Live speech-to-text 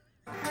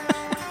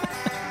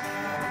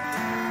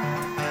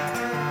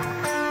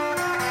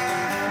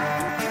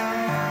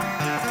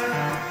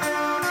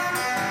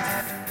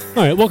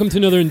All right, welcome to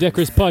another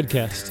Indecorous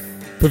podcast.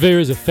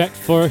 Purveyors of fact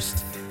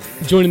first.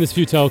 Join in this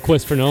futile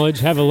quest for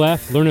knowledge, have a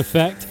laugh, learn a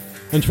fact,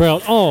 and try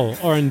out all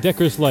our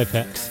Indecorous life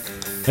hacks.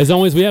 As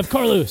always, we have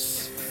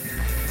Carlos,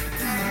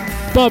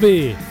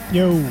 Bobby,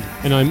 Yo,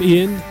 and I'm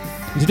Ian.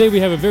 And today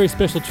we have a very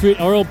special treat.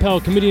 Our old pal,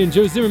 comedian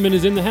Joe Zimmerman,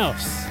 is in the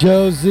house.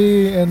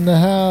 Josie in the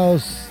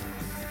house.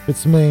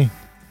 It's me.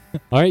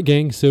 All right,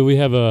 gang, so we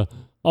have a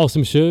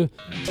awesome show.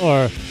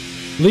 Our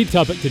lead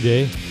topic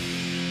today,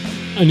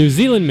 a New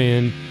Zealand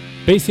man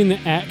facing the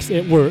axe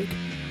at work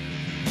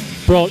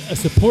brought a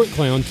support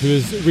clown to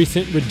his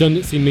recent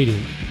redundancy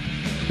meeting.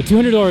 The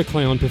 $200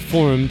 clown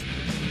performed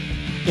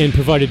and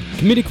provided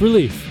comedic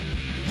relief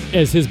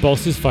as his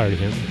bosses fired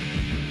him.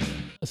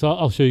 So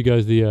I'll show you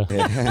guys the,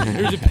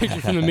 here's a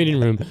picture from the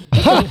meeting room.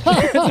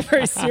 It's a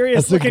very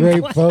serious That's a looking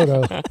great clown.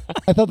 photo.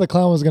 I thought the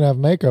clown was going to have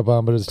makeup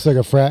on, but it's like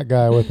a frat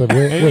guy with a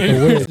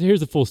wig.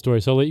 Here's the full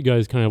story, so I'll let you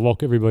guys kind of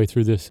walk everybody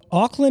through this.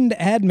 Auckland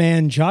ad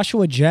man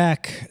Joshua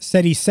Jack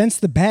said he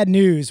sensed the bad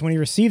news when he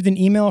received an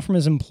email from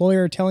his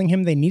employer telling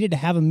him they needed to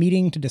have a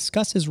meeting to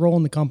discuss his role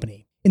in the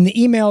company. In the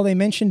email, they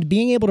mentioned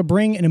being able to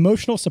bring an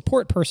emotional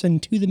support person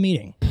to the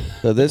meeting.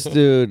 So this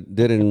dude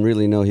didn't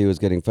really know he was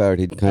getting fired.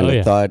 He kind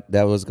of thought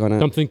that was going to...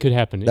 Something could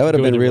happen. That would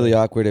have been really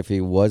awkward if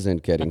he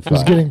wasn't getting He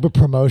was fired. getting a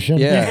promotion.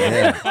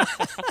 Yeah.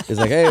 He's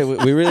like, hey,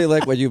 we really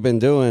like what you've been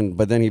doing,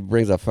 but then he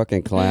brings a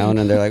fucking clown,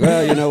 and they're like,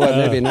 well, you know what,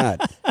 maybe not.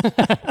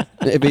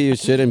 Maybe you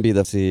shouldn't be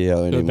the CEO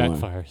So it anymore.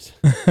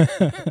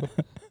 backfires.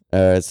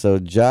 So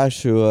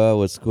Joshua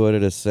was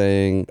quoted as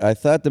saying, I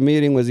thought the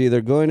meeting was either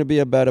going to be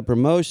about a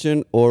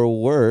promotion or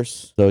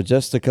worse. So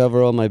just to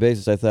cover all my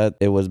bases, I thought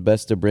it was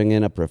best to bring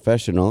in a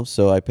professional.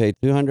 So I paid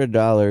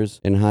 $200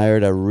 and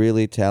hired a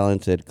really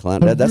talented clown.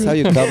 That's how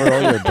you cover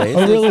all your bases?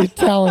 A really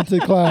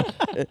talented clown.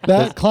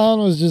 That clown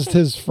was just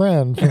his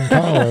friend from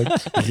college.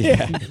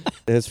 Yeah.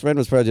 His friend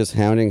was probably just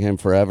hounding him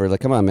forever.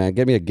 Like, come on, man,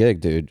 give me a gig,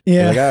 dude.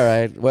 Yeah. Like, all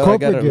right. Well, I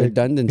got a gig.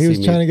 redundancy. He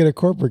was trying to get a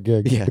corporate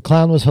gig. Yeah. The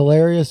clown was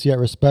hilarious yet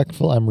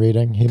respectful. I'm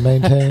reading. He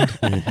maintained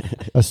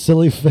a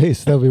silly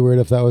face. That would be weird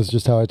if that was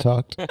just how I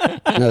talked.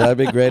 No, that'd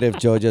be great if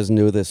Joe just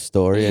knew this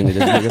story and you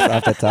just knew this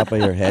off the top of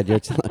your head.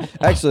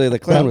 Actually, the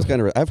clown was kind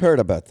of... I've heard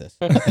about this.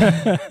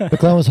 The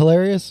clown was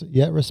hilarious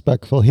yet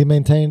respectful. He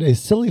maintained a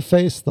silly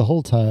face the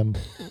whole time.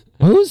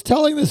 Who's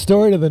telling this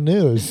story to the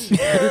news?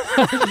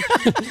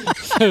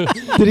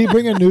 Did he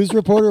bring a news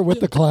reporter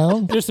with the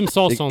clown? There's some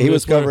sauce on this. He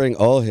was covering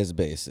all his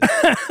bases.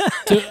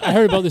 So I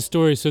heard about this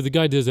story. So the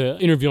guy does an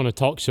interview on a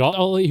talk show.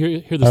 I'll let you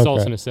hear the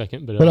sauce Okay. in a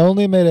second. But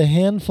only made a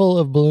handful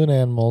of balloon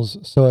animals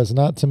so as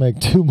not to make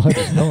too much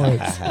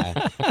noise.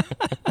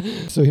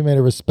 So he made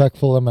a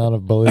respectful amount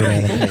of balloon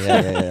animals.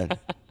 Yeah.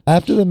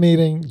 After the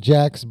meeting,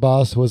 Jack's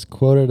boss was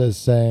quoted as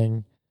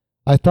saying,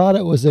 I thought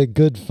it was a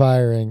good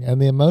firing,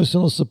 and the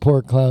emotional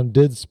support clown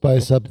did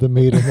spice up the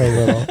meeting a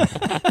little.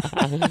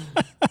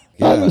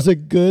 Thought it was a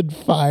good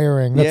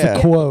firing. That's a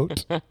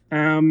quote. So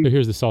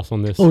here's the sauce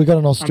on this. Oh, we got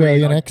an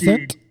Australian I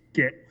accent? did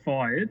get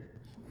fired,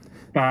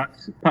 but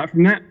apart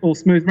from that, all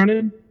smooth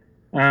running.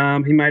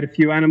 He made a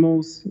few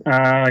animals.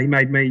 He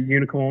made me a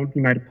unicorn. He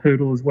made a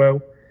poodle as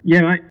well.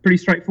 Yeah, mate, pretty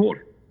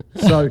straightforward.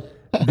 So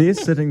they're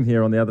sitting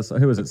here on the other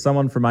side. Who is it?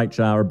 Someone from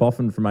HR, a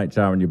boffin from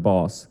HR, and your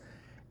boss.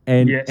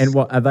 And Yes. and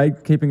what are they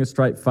keeping a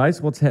straight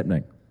face? What's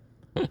happening?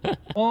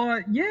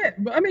 Yeah,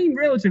 I mean,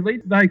 relatively,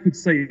 they could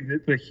see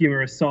the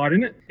humorous side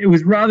in it. It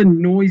was rather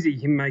noisy,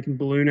 him making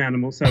balloon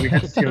animals, so we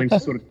had to tell him to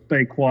sort of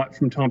be quiet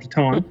from time to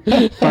time.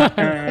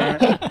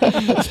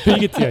 But, So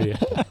you can tell you.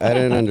 I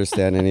didn't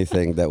understand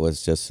anything that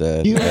was just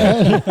said. You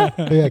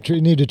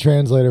need a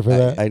translator for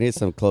that. I need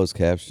some closed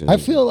captions. I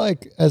feel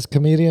like as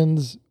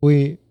comedians,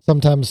 we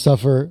sometimes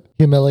suffer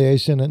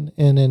humiliation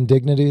and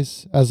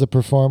indignities as a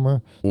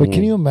performer. But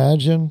can you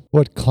imagine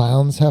what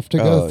clowns have to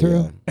go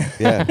through?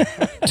 Yeah.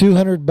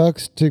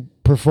 $200 to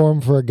perform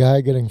for a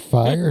guy getting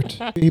fired.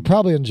 He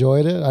probably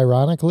enjoyed it,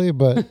 ironically,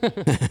 but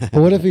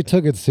what if he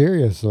took it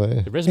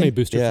seriously? The resume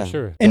booster Yeah. for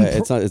sure. And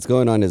It's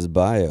going on his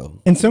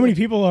bio. And so many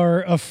people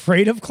are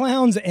afraid of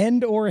clowns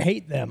and or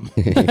hate them.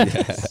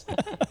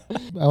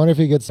 I wonder if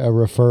he gets a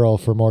referral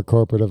for more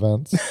corporate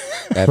events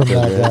After from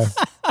that this.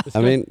 guy.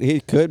 I mean,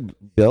 he could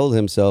build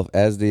himself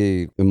as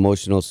the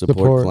emotional support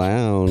Support.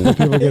 clown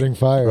People getting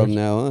fired. from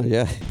now on.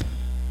 Yeah.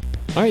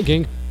 All right,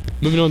 gang.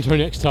 Moving on to our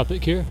next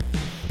topic here.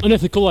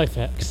 Unethical life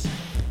hacks.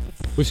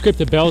 We've scraped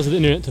the bowels of the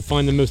internet to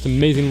find the most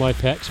amazing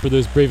life hacks for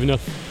those brave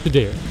enough to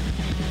dare.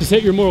 So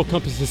set your moral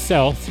compasses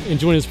south and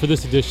join us for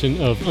this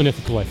edition of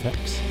Unethical Life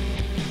Hacks.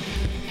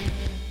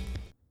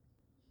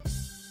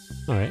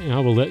 All right, and I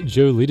will let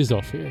Joe lead us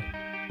off here.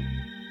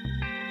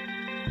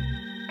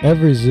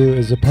 Every zoo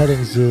is a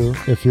petting zoo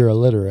if you're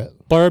illiterate.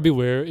 Buyer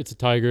beware, it's a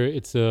tiger,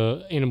 it's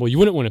a animal you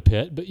wouldn't want to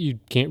pet, but you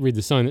can't read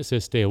the sign that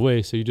says stay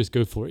away, so you just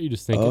go for it. You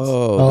just think it's...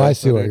 Oh, I that's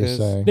see what it you're is.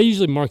 saying. They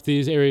usually mark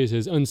these areas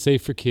as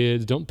unsafe for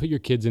kids, don't put your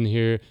kids in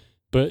here,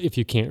 but if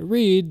you can't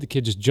read, the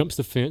kid just jumps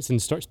the fence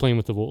and starts playing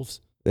with the wolves.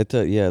 That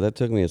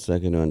took me a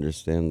second to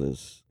understand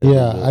this.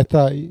 Yeah, I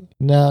thought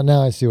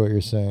now I see what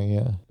you're saying.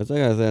 Yeah. That's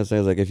like I was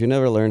saying, like if you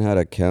never learn how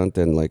to count,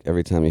 then like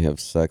every time you have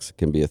sex, it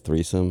can be a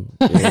threesome.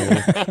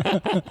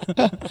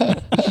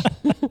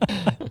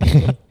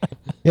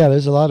 Yeah,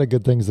 there's a lot of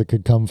good things that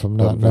could come from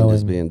not From knowing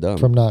just being dumb.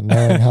 from not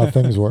knowing how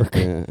things work.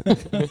 Yeah.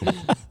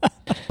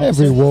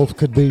 Every wolf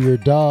could be your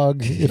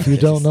dog if you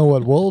don't know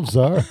what wolves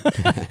are.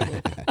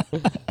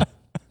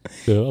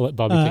 So I'll let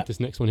Bobby take this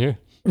next one here.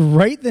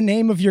 Write the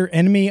name of your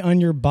enemy on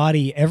your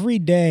body every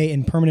day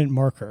in permanent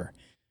marker.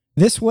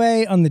 This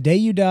way, on the day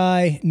you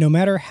die, no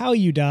matter how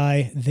you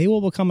die, they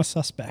will become a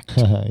suspect.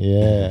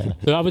 Yeah.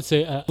 So I would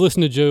say,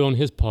 listen to Joe on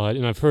his pod,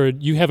 and I've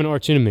heard you have an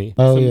arch enemy.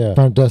 Oh yeah,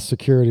 front desk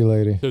security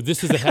lady. So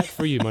this is a hack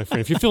for you, my friend.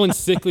 If you're feeling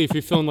sickly, if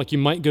you're feeling like you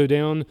might go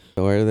down,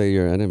 Why are they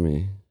your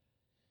enemy?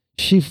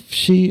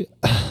 She.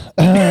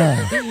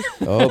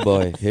 Oh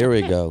boy, here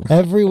we go.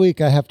 Every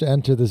week I have to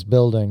enter this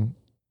building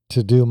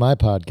to do my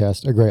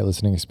podcast, A Great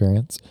Listening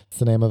Experience. That's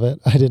the name of it.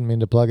 I didn't mean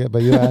to plug it,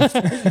 but you asked.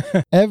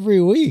 Every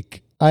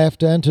week I have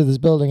to enter this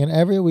building, and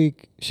every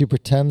week she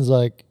pretends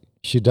like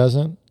she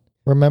doesn't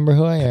remember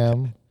who I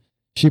am.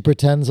 She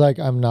pretends like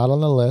I'm not on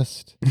the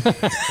list.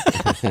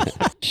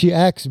 She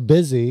acts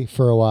busy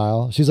for a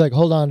while. She's like,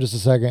 hold on just a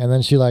second. And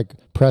then she like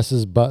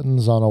presses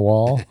buttons on a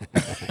wall.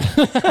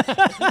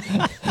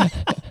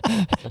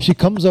 She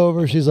comes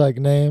over. She's like,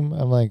 name.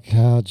 I'm like,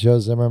 oh, Joe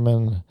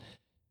Zimmerman.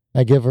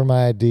 I give her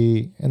my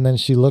ID. And then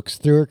she looks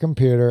through her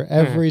computer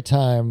every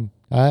time.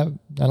 I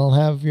don't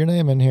have your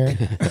name in here.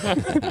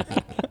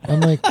 I'm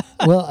like,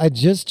 well, I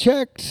just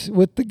checked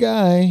with the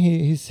guy.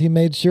 He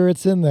made sure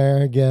it's in there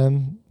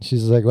again.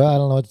 She's like, well, I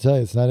don't know what to tell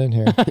you. It's not in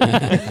here.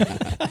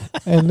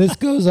 And this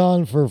goes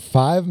on for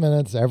 5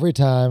 minutes every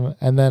time.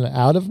 And then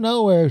out of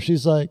nowhere,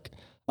 she's like,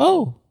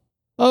 oh,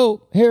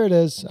 here it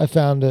is. I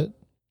found it.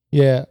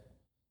 Yeah.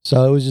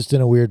 So it was just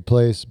in a weird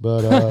place,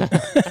 but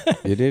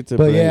You need to.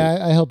 but bring- yeah,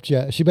 I helped you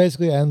out. She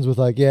basically ends with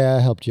like, yeah, I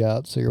helped you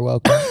out, so you're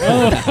welcome.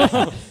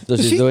 So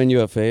she's doing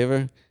you a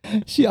favor.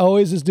 She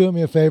always is doing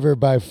me a favor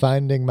by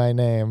finding my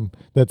name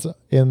that's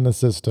in the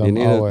system.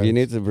 You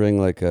need to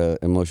bring like a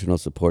emotional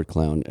support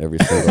clown every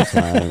single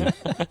time.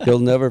 He'll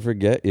never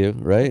forget you,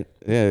 right?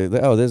 Yeah.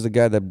 Oh, there's a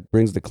guy that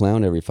brings the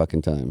clown every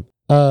fucking time.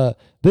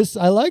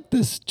 I like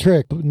this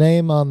trick,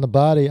 name on the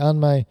body. On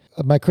my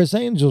Chris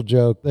Angel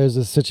joke, there's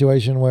a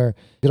situation where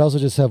you could also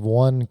just have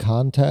one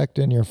contact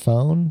in your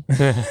phone.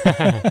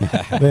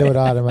 They would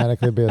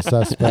automatically be a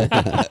suspect.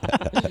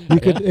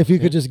 If you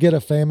could just get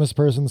a famous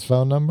person's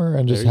phone number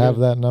and just have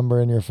that number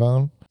in your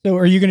phone. So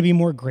are you going to be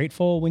more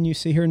grateful when you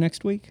see her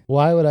next week?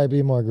 Why would I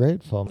be more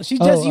grateful? She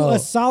does you a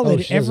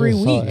solid she does every me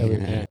a solid week.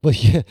 every-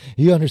 But yeah,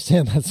 you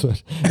understand that's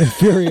what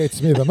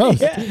infuriates me the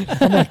most.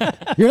 I'm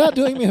like, you're not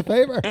doing me a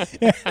favor.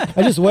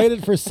 I just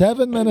waited for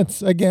 7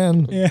 minutes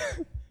again. Yeah.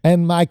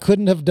 And I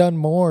couldn't have done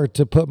more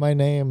to put my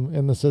name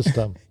in the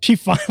system. She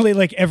finally,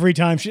 like every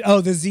time,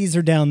 the Z's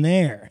are down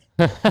there.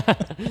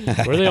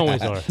 where they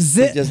always are. He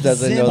just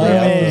doesn't know the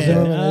It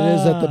alphabet.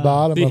 is at the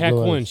bottom See, of hack the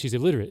one, list. she's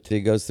illiterate.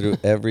 She goes through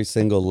every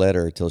single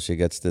letter till she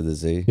gets to the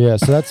Z. Yeah,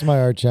 so that's my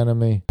arch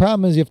enemy.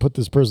 Problem is you have to put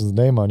this person's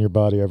name on your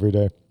body every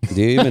day. Do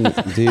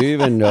you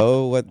even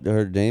know what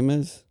her name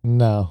is?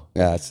 No.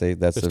 Yeah, see,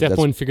 that's So step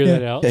one, figure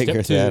that out. Figure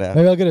Step two, that out.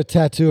 Maybe I'll get a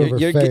tattoo of her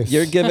You're, face.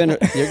 you're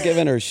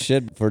giving her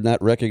shit for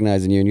not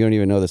recognizing you, and you don't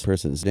even know this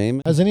person's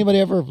name. Has anybody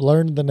ever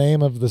learned the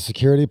name of the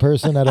security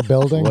person at a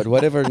building?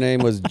 What if her name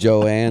was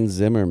Joanne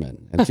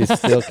Zimmerman, and she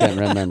still can't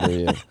remember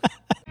you?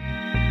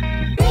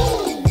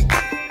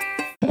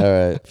 All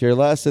right. If you're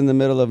lost in the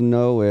middle of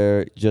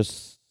nowhere,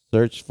 just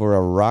search for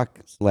a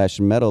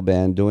rock/metal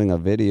band doing a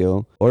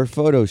video or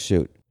photo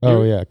shoot.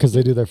 Oh, yeah, because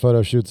they do their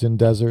photo shoots in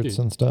deserts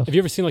and stuff. Have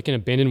you ever seen like an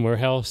abandoned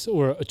warehouse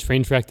or a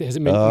train track that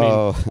hasn't been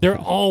Oh. made? They're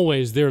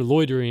always there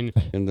loitering.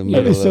 In the It'd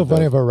middle be so of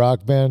funny if a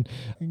rock band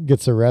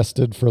gets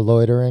arrested for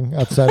loitering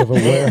outside of a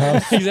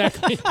warehouse.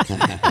 Exactly.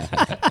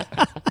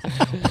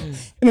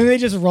 And then they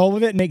just roll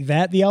with it and make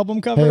that the album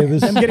cover. Hey,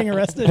 this- Them getting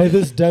arrested. Hey,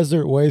 this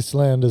desert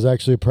wasteland is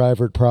actually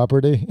private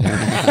property.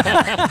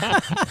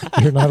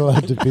 You're not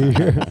allowed to be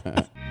here.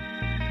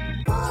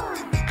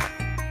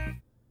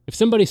 If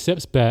somebody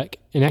steps back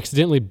and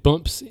accidentally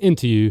bumps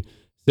into you,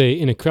 say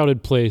in a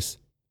crowded place,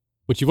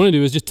 what you want to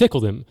do is just tickle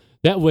them.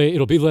 That way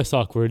it'll be less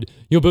awkward.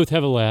 You'll both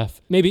have a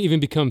laugh, maybe even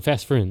become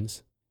fast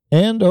friends.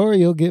 And or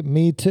you'll get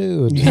me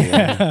too.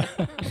 But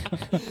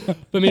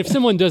I mean, if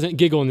someone doesn't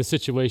giggle in this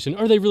situation,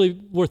 are they really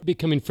worth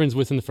becoming friends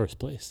with in the first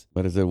place?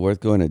 But is it worth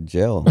going to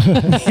jail?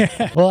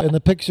 Well, in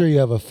the picture you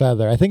have a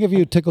feather. I think if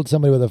you tickled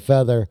somebody with a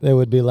feather, it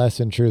would be less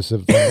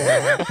intrusive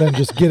than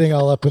just getting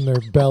all up in their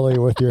belly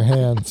with your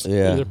hands.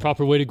 There's Yeah. a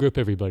proper way to grip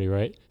everybody,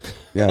 right?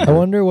 Yeah. I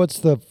wonder what's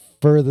the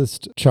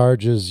furthest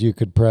charges you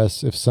could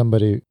press if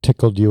somebody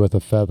tickled you with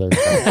a feather.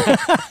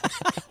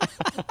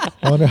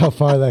 I wonder how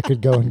far that could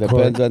go in court.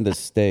 Depends on the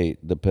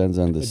state. Depends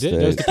on the It does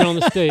state. depend on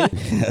the state.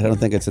 I don't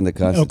think it's in the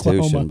Constitution,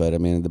 Oklahoma. but I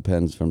mean, it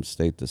depends from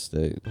state to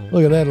state.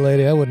 Look at that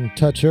lady. I wouldn't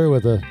touch her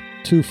with a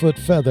 2-foot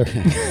feather.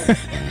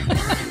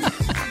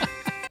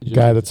 Did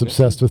Guy that's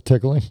obsessed with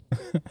tickling.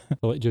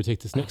 I'll let Joe take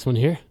this next one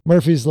here.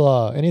 Murphy's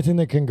Law. Anything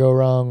that can go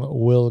wrong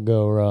will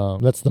go wrong.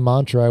 That's the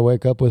mantra I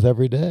wake up with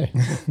every day.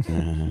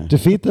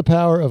 Defeat the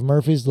power of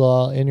Murphy's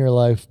Law in your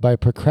life by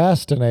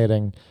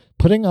procrastinating,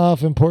 putting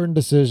off important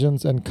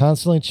decisions, and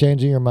constantly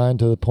changing your mind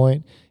to the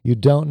point you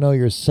don't know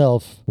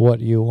yourself what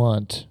you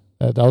want.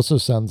 That also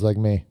sounds like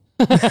me.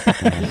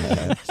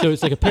 So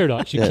it's like a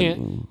paradox. You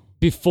can't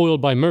be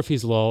foiled by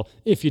Murphy's Law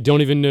if you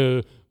don't even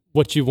know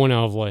what you want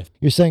out of life.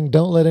 You're saying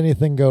don't let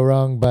anything go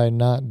wrong by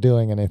not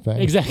doing anything.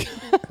 Exactly.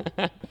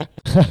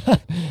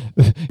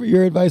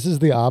 Your advice is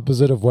the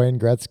opposite of Wayne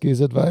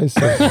Gretzky's advice.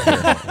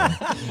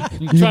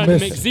 You're trying to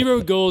make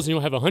 0 goals and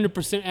you'll have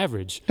 100%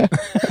 average.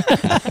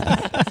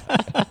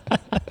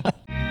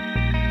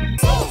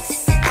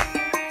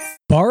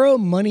 Borrow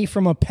money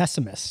from a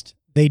pessimist.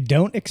 They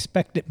don't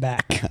expect it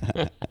back.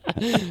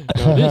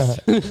 Now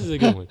this is a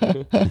good one.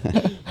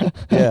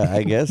 Yeah,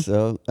 I guess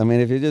so. I mean,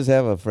 if you just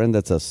have a friend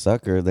that's a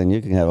sucker, then you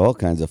can have all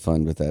kinds of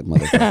fun with that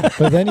motherfucker.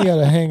 But then you got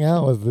to hang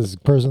out with this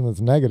person that's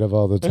negative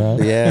all the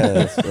time. Yeah,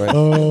 that's right.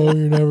 Oh,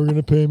 you're never going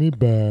to pay me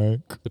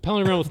back. The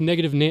palling around with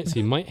negative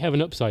Nancy might have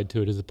an upside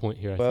to it is the point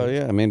here, I Well,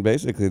 think. yeah, I mean,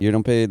 basically, you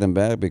don't pay them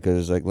back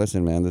because, like,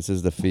 listen, man, this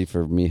is the fee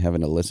for me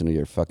having to listen to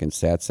your fucking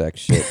sat sack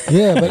shit.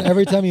 Yeah, but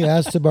every time you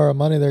ask to borrow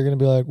money, they're going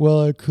to be like,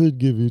 well, I could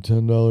give you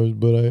 $10,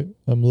 but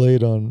I'm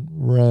late on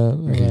rent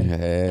and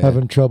I'm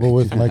having trouble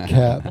with my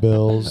cat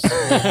bills.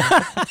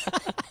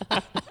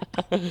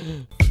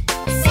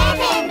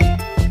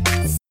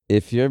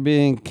 If you're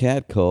being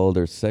catcalled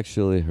or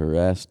sexually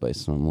harassed by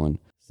someone,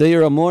 say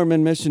you're a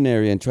Mormon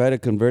missionary and try to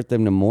convert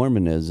them to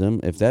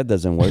Mormonism. If that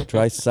doesn't work,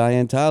 try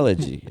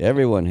Scientology.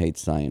 Everyone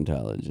hates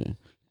Scientology.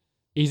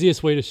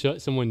 Easiest way to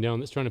shut someone down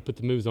that's trying to put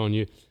the moves on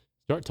you,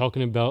 start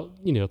talking about,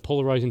 a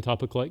polarizing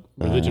topic like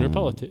religion or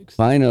politics.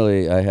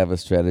 Finally, I have a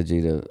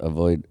strategy to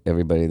avoid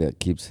everybody that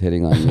keeps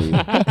hitting on me.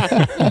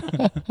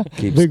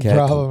 Big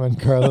problem in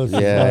Carlos'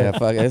 life. Yeah,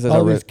 fuck. This is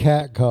All a these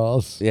cat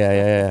calls.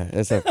 yeah.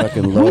 It's a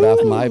fucking load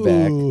off my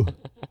back. Ooh,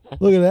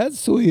 look at that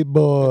sweet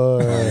boy.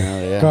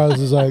 Yeah. Carlos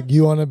is like,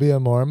 you want to be a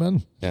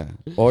Mormon? Yeah.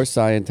 Or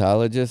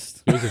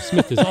Scientologist. Joseph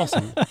Smith is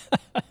awesome.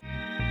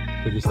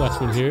 So this last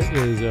one here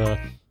is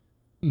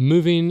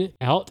moving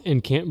out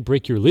and can't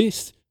break your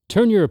lease.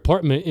 Turn your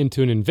apartment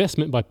into an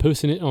investment by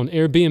posting it on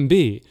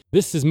Airbnb.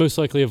 This is most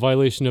likely a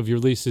violation of your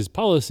lease's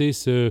policy,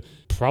 so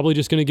probably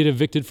just going to get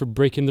evicted for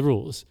breaking the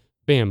rules.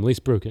 Bam, lease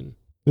broken.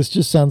 This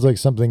just sounds like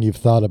something you've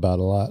thought about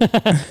a lot.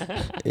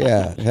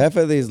 Yeah. Half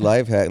of these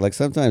life hacks, like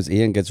sometimes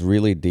Ian gets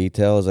really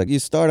detailed. It's like you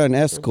start on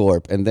S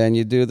Corp and then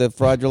you do the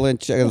fraudulent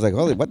check. I was like,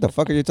 holy, what the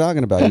fuck are you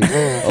talking about?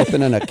 You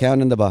open an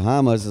account in the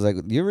Bahamas. It's like,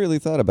 you really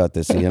thought about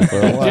this, Ian, for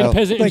a Get while.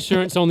 peasant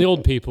insurance on the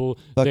old people.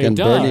 Fucking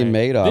they Bernie die.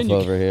 Madoff Then you-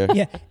 over here.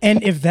 Yeah,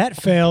 and if that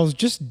fails,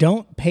 just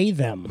don't pay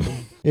them.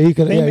 Yeah, you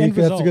could. Same Yeah, end that's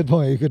a result. good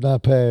point. You could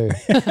not pay,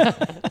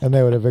 and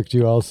they would evict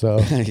you also.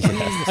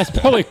 That's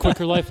probably a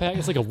quicker life hack.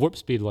 It's like a warp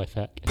speed life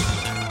hack.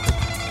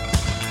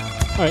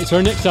 All right, so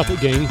our next topic,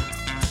 gang,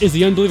 is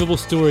the unbelievable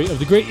story of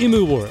the Great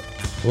Emu War,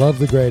 Love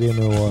the Great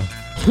Emu War.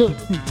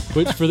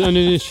 which for the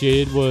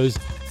uninitiated was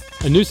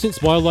a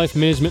nuisance wildlife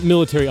management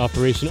military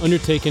operation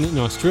undertaken in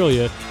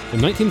Australia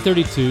in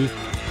 1932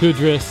 to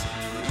address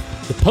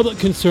the public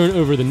concern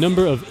over the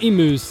number of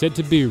emus said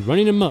to be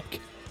running amok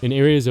in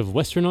areas of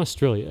Western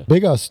Australia.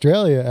 Big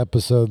Australia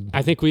episode.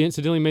 I think we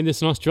incidentally made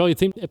this an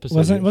Australia-themed episode.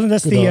 Wasn't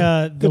this Good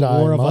eye. the Good eye,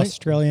 war of Mike.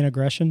 Australian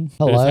aggression?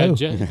 But it's Hello. had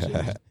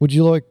Jack. Would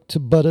you like to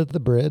butter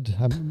the bread?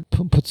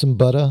 Put some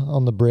butter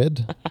on the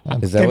bread.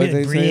 Is that what Give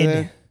me they the say bread.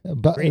 there?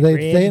 But Bread,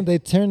 they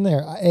bread. turn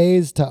their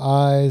A's to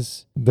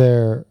I's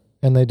there,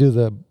 and they do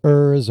the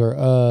ers or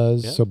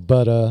us. Yep. So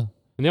butter,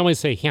 And they always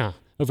say, yeah,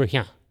 over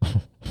here.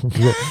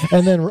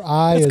 and then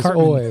I That's is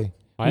Cartman. oi.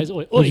 Why is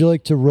it? Would you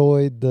like to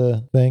roid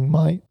the thing,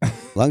 Mike?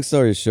 Long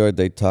story short,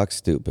 they talk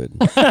stupid.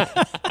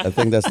 I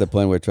think that's the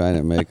point we're trying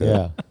to make.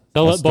 Yeah.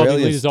 I'll let Bobby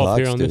lead Australians us off talk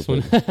here on this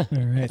one. stupid.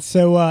 All right.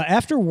 So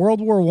after World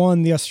War I,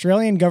 the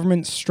Australian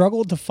government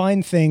struggled to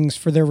find things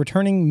for their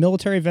returning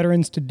military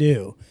veterans to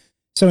do.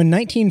 So in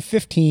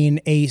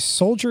 1915, a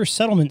soldier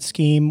settlement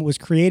scheme was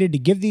created to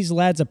give these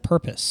lads a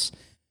purpose.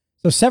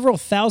 So several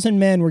thousand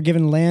men were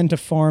given land to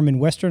farm in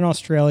Western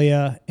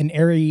Australia, an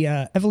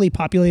area heavily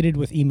populated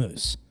with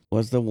emus.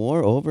 Was the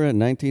war over in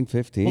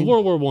 1915?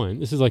 Well, World War I.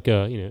 This is like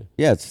a,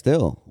 Yeah, it's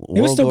still. It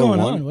was still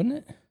going War I. on, wasn't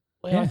it?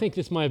 Well, I think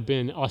this might have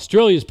been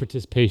Australia's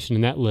participation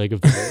in that leg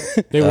of the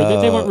war. They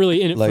weren't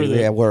really in it Like, for the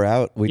yeah, we're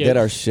out. We Yeah. did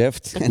our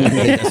shift, and then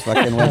they just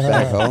fucking went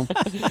back home.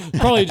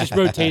 probably just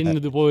rotating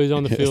the boys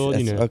on the field.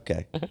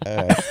 Okay. All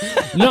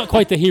right. Not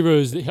quite the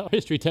heroes that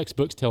history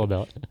textbooks tell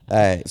about. All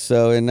right.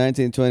 So in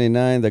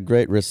 1929, the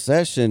Great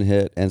Recession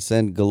hit and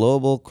sent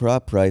global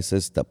crop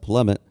prices to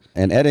plummet.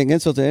 And adding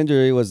insult to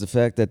injury was the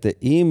fact that the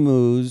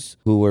emus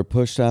who were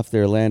pushed off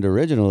their land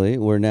originally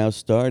were now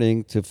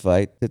starting to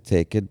fight to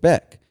take it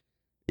back.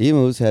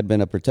 Emus had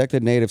been a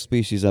protected native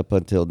species up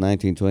until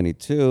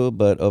 1922,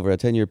 but over a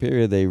 10-year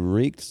period, they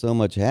wreaked so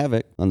much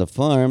havoc on the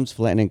farms,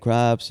 flattening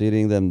crops,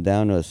 eating them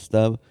down to a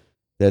stub,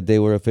 that they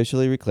were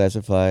officially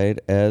reclassified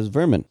as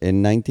vermin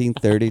in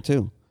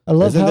 1932. I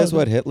love Isn't how this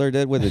what Hitler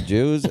did with the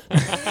Jews?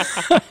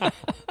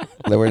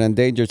 They were an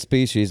endangered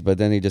species, but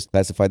then he just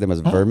classified them as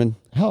vermin.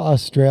 how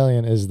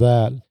Australian is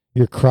that?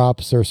 Your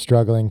crops are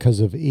struggling because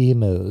of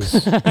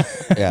emus.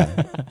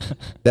 Yeah.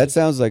 That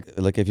sounds like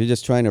if you're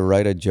just trying to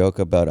write a joke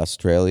about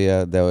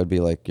Australia, that would be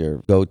like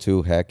your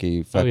go-to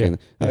hacky fucking,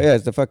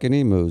 it's the fucking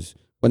emus.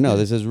 But no,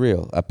 this is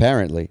real,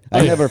 apparently.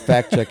 I never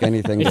fact check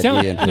anything that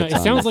Ian puts it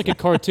on. sounds like a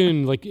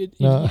cartoon. Like you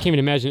can't even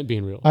imagine it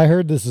being real. I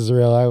heard this is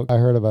real. I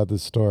heard about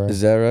this story.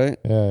 Is that right?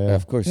 Yeah.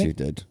 Of course you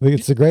did.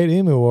 It's a great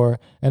emu war,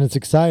 and it's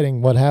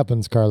exciting what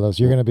happens, Carlos.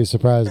 You're going to be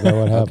surprised by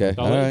what happens.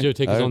 Okay. I'll let Joe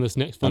take us on this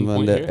next fun I'm on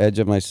point the here. edge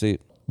of my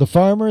seat. The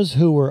farmers,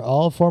 who were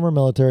all former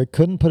military,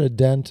 couldn't put a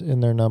dent in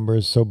their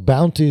numbers, so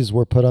bounties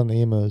were put on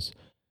the emus.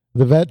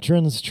 The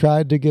veterans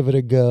tried to give it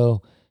a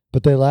go,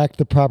 but they lacked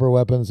the proper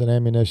weapons and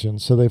ammunition,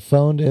 so they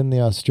phoned in the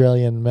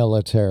Australian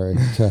military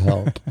to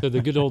help. So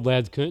the good old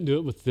lads couldn't do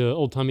it with the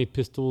old-timey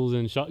pistols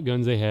and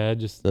shotguns they had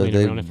just laying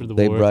around after the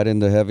They war. brought in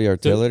the heavy So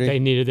artillery. they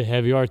needed the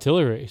heavy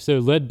artillery. So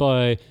led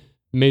by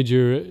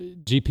Major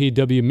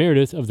G.P.W.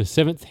 Meredith of the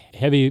 7th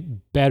Heavy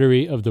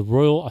Battery of the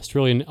Royal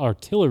Australian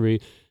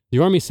Artillery, the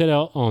Army set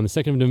out on the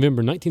 2nd of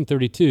November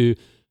 1932,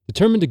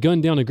 determined to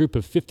gun down a group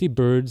of 50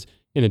 birds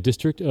in the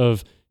district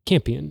of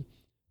Campion.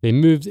 They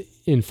moved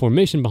in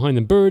formation behind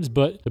the birds,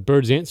 but the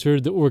birds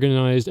answered the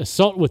organized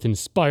assault with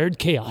inspired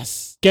chaos,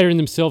 scattering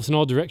themselves in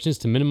all directions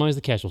to minimize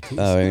the casualties.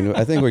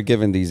 I think we're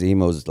giving these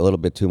emos a little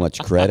bit too much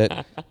credit.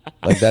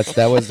 Like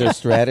that was their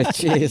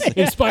strategy.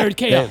 Inspired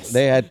chaos.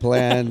 They had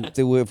planned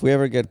to, if we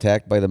ever get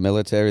attacked by the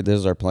military, this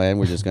is our plan.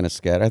 We're just going to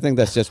scatter. I think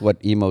that's just what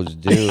emos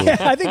do.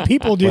 I think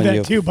people do When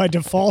you that too by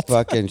default.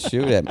 Fucking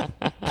shoot him.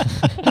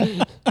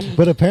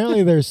 But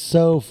apparently they're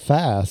so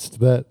fast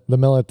that the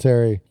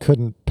military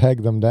couldn't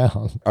peg them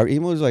down. Are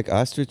emos like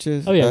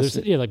ostriches? Oh yeah, there's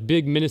like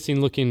big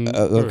menacing-looking.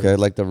 Okay, birds.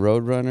 like the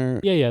Roadrunner.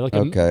 Yeah, like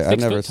Okay, a I've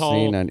 6 never foot tall,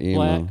 seen an emu.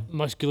 black,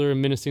 muscular,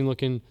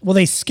 menacing-looking. Well,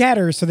 they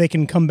scatter so they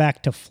can come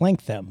back to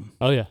flank them.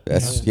 Oh yeah,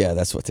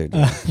 That's what they're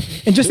doing.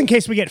 And just in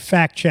case we get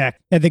fact checked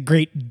at the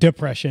Great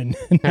Depression,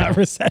 not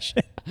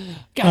recession.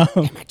 God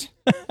damn it!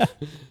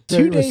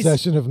 2 Great days.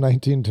 Recession of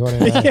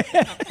 1929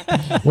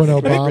 when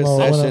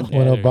Recession.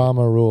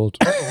 Obama ruled.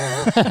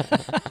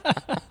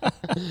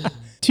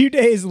 2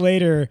 days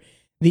later,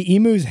 the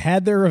emus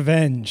had their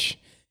revenge.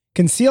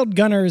 Concealed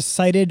gunners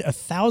sighted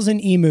 1,000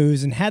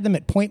 emus and had them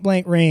at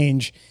point-blank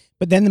range,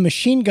 but then the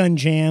machine gun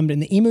jammed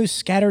and the emus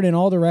scattered in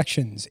all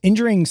directions,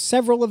 injuring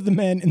several of the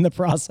men in the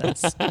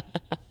process.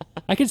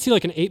 I could see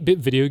like an 8-bit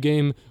video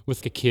game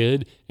with a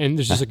kid, and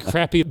there's just like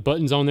crappy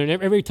buttons on there,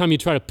 and every time you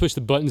try to push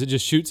the buttons, it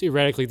just shoots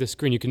erratically at the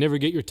screen. You can never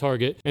get your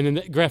target, and then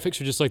the graphics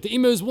are just like the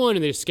emus won,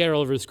 and they just scatter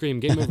all over the screen.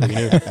 Game over.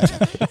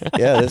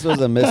 Yeah, this was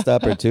a missed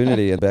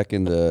opportunity back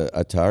in the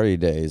Atari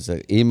days.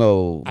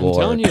 Emo I'm war.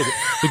 telling you,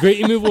 the Great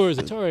Emu Wars,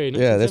 Atari.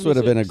 Yeah, this would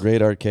have been a 1976.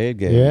 great arcade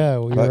game. Yeah,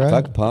 well, you're fuck,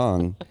 right. fuck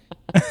Pong.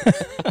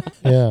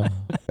 Yeah.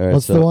 All right,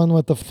 What's so- the one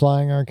with the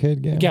flying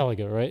arcade game?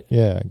 Galaga, right?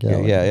 Yeah,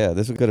 Galaga. Yeah.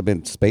 This could have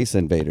been Space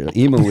Invader,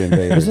 Emu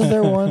Invader. Wasn't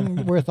there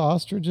one with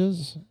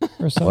ostriches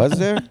or something? Was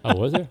there? Oh,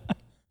 was there?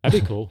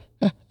 That'd be cool.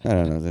 I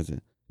don't know. That's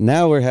it.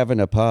 Now we're having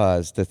to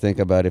pause to think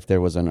about if there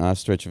was an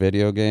ostrich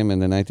video game in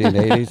the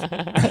 1980s.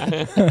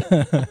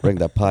 Bring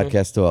the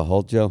podcast to a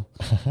halt, Joe.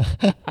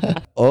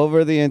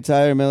 Over the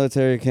entire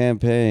military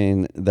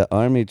campaign, the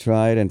Army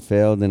tried and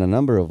failed in a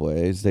number of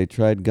ways. They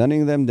tried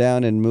gunning them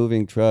down in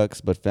moving trucks,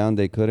 but found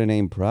they couldn't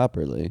aim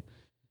properly.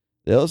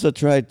 They also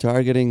tried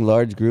targeting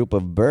large group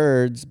of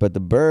birds, but the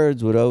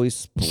birds would always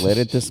split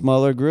into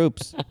smaller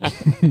groups.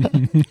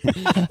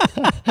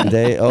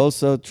 They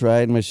also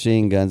tried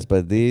machine guns,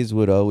 but these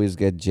would always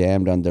get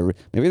jammed on the...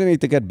 Maybe they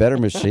need to get better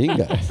machine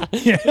guns.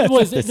 It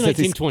was the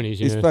These- 1920s.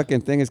 These You know?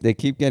 fucking things, they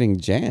keep getting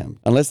jammed.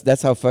 Unless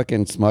that's how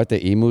fucking smart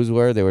the emus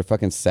were. They were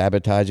fucking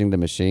sabotaging the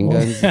machine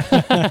guns.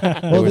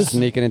 They were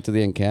sneaking into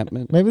the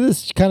encampment. Maybe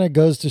this kind of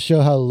goes to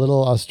show how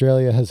little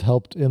Australia has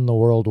helped in the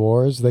world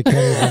wars. They can't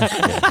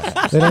even...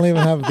 They don't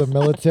even have the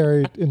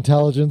military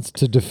intelligence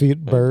to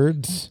defeat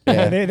birds.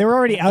 Yeah, they were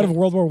already out of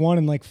World War I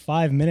in like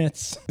 5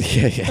 minutes.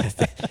 Yeah.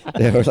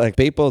 They were like,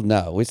 people,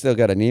 no, we still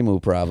got an emu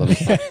problem.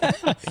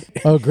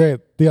 Oh,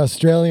 great. The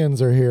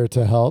Australians are here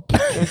to help.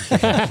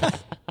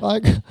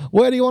 Like,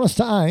 where do you want us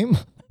to aim?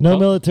 No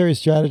military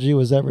strategy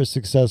was ever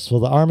successful.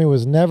 The army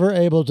was never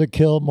able to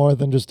kill more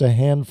than just a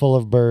handful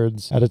of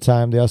birds at a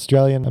time. The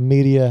Australian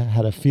media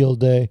had a field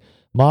day,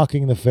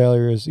 mocking the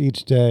failures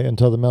each day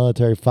until the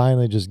military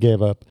finally just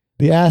gave up.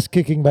 The ass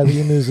kicking by the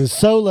emus is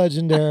so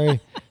legendary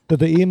that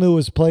the emu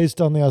was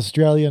placed on the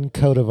Australian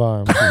coat of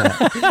arms.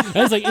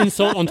 That's like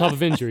insult on top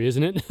of injury,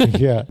 isn't it?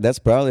 Yeah. That's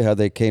probably how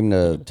they came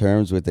to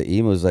terms with the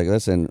emus. Like,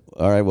 listen,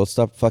 all right, we'll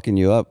stop fucking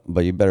you up,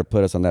 but you better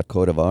put us on that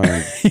coat of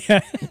arms.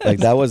 Like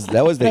that was the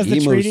That's the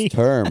emus' treaty.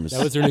 terms.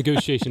 That was their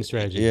negotiation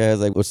strategy. Yeah,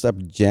 it's like, we'll stop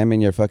jamming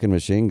your fucking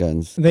machine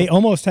guns. They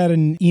almost had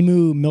an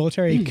emu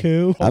military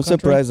coup. I'm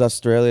surprised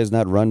Australia is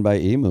not run by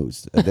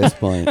emus at this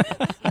point.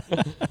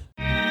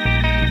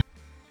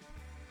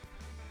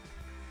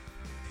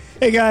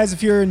 Hey guys,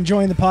 if you're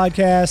enjoying the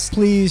podcast,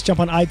 please jump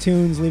on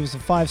iTunes, leave us a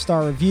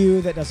 5-star review.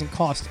 That doesn't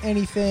cost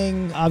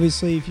anything.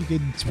 Obviously, if you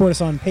could support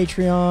us on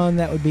Patreon,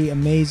 that would be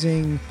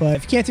amazing. But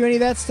if you can't do any of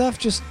that stuff,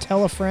 just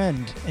tell a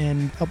friend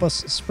and help us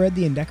spread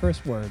the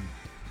indecorous word.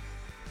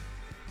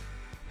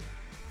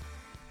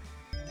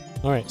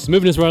 All right, so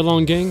moving us right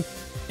along, gang.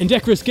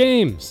 Indecorous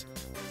Games.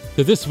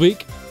 So this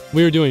week,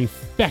 we are doing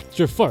Fact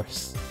or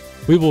Farce.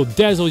 We will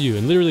dazzle you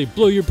and literally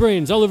blow your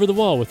brains all over the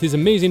wall with these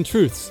amazing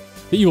truths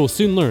that you will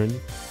soon learn.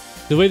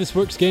 The way this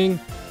works, gang,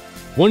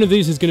 one of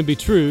these is going to be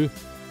true,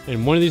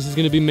 and one of these is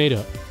going to be made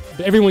up.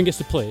 But everyone gets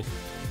to play.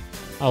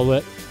 I'll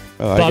let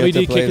Bobby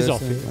D kick us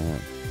off here.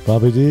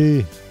 Bobby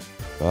D.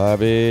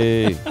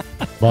 Bobby.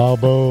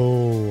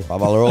 Bobo.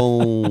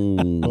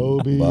 Babalone.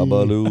 Bobby.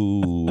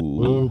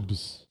 Babaloo.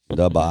 Boobs.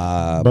 The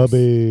Bobs.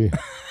 Bubby.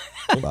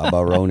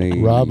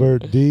 Babaroni.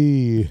 Robert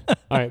D. All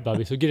right,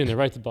 Bobby, so get in there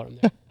right at the bottom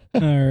there.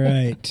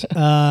 All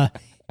right.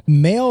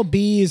 Male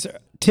bees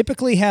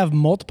typically have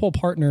multiple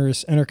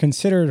partners and are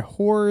considered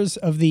whores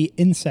of the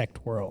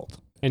insect world.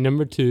 And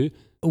number 2.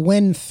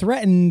 When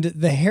threatened,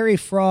 the hairy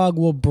frog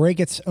will break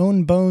its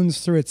own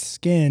bones through its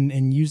skin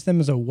and use them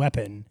as a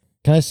weapon.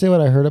 Can I say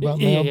what I heard about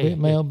Yeah,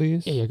 male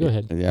bees? Yeah, go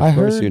ahead. Yeah, I of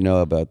course heard you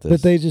know about this.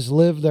 That they just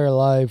live their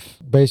life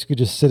basically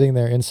just sitting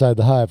there inside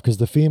the hive because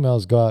the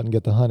females go out and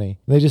get the honey.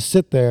 They just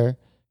sit there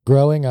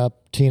growing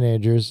up,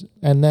 teenagers,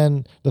 and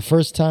then the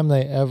first time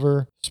they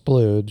ever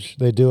splooge,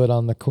 they do it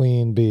on the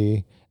queen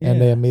bee, and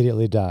they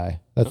immediately die.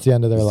 That's the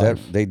end of their life.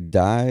 They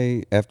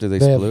die after they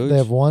They splooge?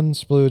 have one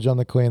splooge on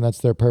the queen. That's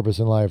their purpose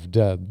in life,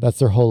 dead. That's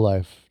their whole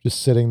life,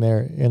 just sitting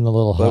there in the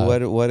little hive.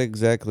 But what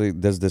exactly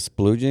does the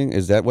splooging,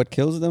 is that what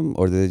kills them?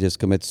 Or do they just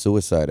commit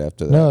suicide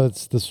after that? No,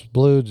 it's the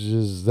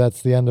splooge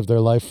that's the end of their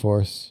life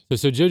force.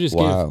 So Joe just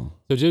Wow.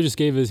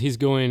 gave us, he's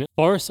going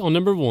farce on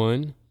number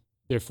 1,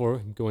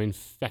 therefore going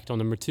fact on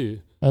number 2.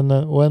 And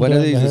then One of the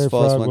these is hairy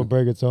false, frog one- will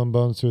break its own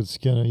bones through its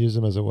skin and use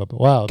them as a weapon.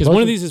 Wow. Because both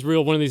one of these is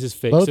real, one of these is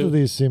fake. Both So, of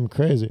these seem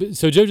crazy.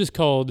 so Joe just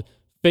called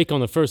fake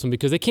on the first one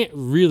because they can't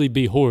really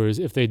be whores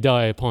if they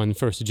die upon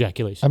first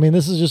ejaculation. I mean,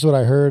 this is just what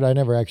I heard. I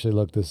never actually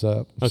looked this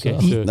up. Okay.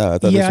 so- So, No, I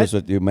thought Yeah, this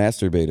was what you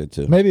masturbated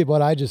to. Maybe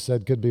what I just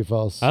said could be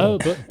false. so.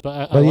 oh,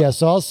 But yeah,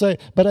 so I'll say,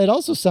 but it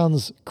also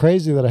sounds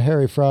crazy that a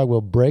hairy frog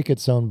will break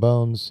its own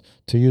bones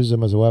to use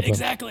them as a weapon.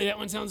 exactly. That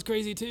one sounds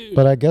crazy too.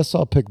 But I guess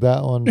I'll pick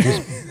that one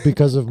just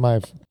because of my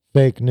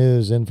fake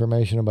news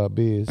information about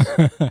bees.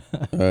 All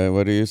right,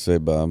 what do you say,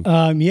 Bob?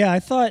 Yeah, I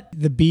thought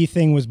the bee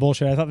thing was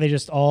bullshit. I thought they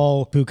just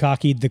all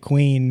bukkakied the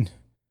queen.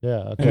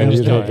 Yeah, And okay, I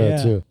just did heard die, that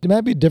yeah. too. There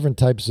might be different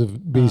types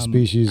of bee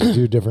species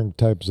do different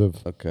types of.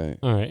 Okay.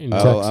 All right. And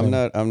Oh,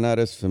 Texan. I'm not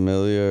as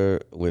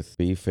familiar with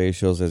bee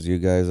facials as you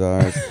guys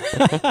are.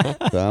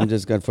 So I'm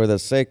just going, for the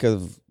sake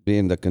of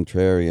being the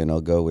contrarian, I'll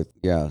go with,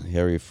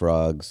 hairy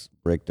frogs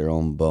break their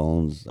own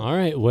bones. all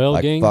right. Well,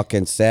 Like gang.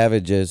 fucking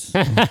savages.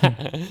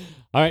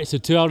 All right. So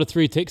 2 out of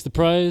 3 takes the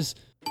prize.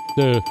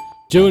 So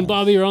Joe and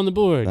Bobby are on the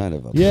board. Kind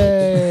of a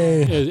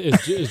Yay!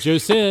 As Joe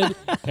said,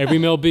 every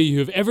male bee you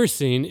have ever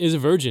seen is a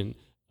virgin.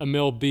 A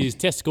male bee's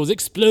testicles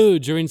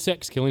explode during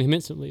sex, killing him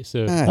instantly.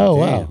 So, God Oh damn.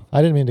 wow!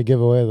 I didn't mean to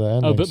give away the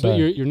ending. but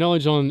sorry. your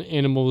knowledge on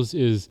animals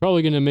is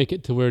probably going to make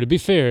it to where, to be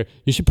fair,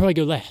 you should probably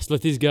go last.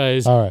 Let these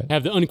guys All right.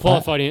 have the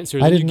unqualified answer,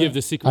 and I then you didn't give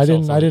the secret I sauce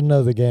didn't. on I it. didn't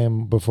know the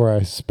game before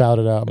I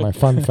spouted out my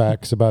fun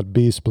facts about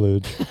bee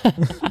splooge.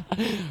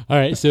 All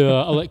right, so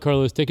I'll let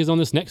Carlos take us on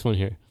this next one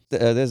here.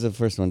 There's the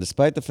first one.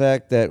 Despite the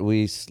fact that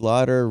we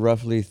slaughter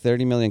roughly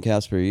 30 million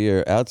cows per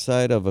year,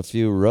 outside of a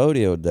few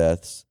rodeo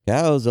deaths,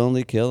 cows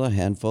only kill a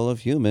handful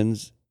of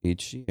humans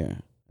each year.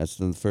 That's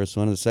the first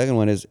one. The second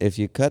one is, if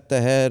you cut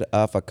the head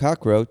off a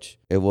cockroach,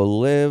 it will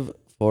live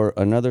for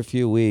another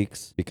few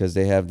weeks because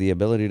they have the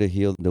ability to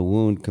heal the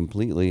wound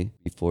completely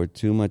before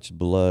too much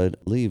blood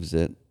leaves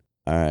it.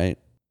 All right.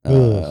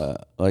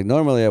 Like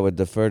normally I would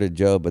defer to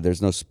Joe, but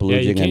there's no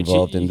splooging can't-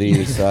 involved in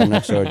these, so I'm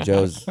not sure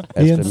Joe's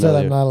as Ian said familiar.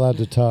 I'm not allowed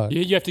to talk.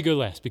 You have to go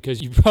last because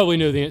you probably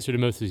know the answer to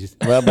most of these.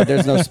 Well, but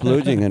there's no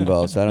splooging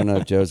involved, so I don't know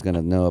if Joe's going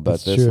to know about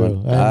That's this true.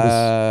 one.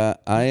 And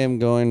I am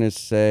going to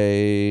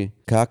say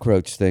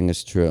cockroach thing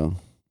is true.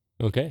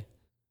 Okay.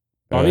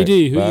 All Bobby right,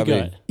 D, who Bobby. you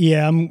got?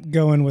 Yeah, I'm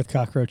going with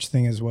cockroach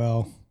thing as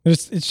well.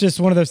 It's just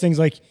one of those things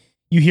like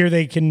you hear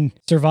they can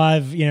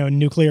survive,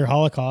 nuclear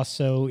holocaust.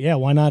 So yeah,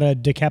 why not a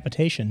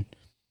decapitation?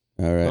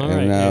 All right, All and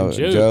right, now and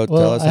Joe. Joe,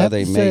 Well, tell us I how have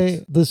they to mate.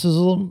 say this is a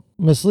little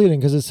misleading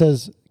because it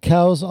says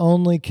cows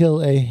only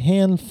kill a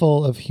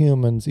handful of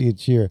humans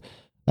each year.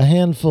 A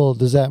handful,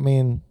 does that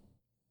mean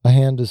a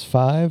hand is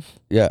 5?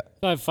 Yeah,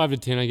 5 to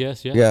 10, I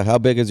guess. Yeah. yeah. How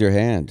big is your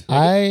hand?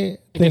 I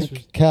guess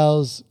think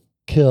cows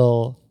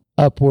kill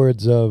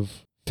upwards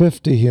of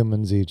 50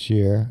 humans each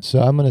year. So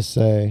I'm going to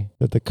say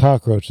that the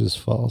cockroach is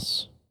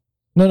false.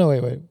 No,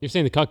 wait. You're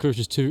saying the cockroach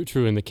is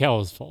true and the cow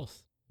is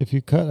false. If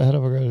you cut a head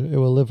of a cockroach, it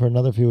will live for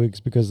another few weeks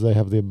because they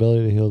have the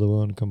ability to heal the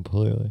wound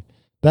completely.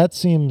 That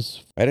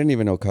seems. I didn't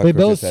even know They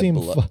both cockroaches had seem.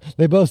 blood.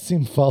 They both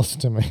seem false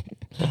to me.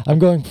 I'm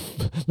going.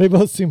 They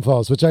both seem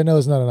false, which I know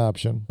is not an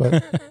option,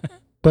 but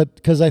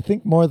because I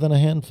think more than a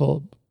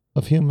handful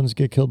of humans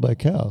get killed by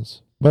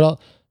cows. But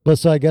But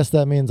so I guess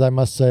that means I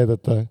must say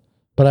that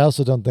but I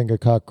also don't think a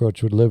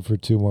cockroach would live for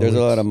 2 more There's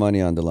weeks. a lot of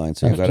money on the line,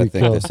 so you got to After you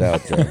think kill- this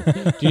out,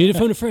 Joe. Do you need to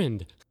phone a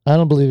friend? I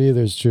don't believe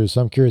either is true, so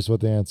I'm curious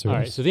what the answer All is.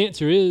 right, so the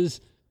answer is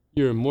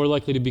you're more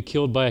likely to be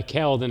killed by a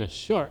cow than a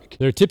shark.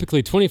 There are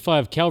typically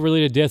 25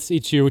 cow-related deaths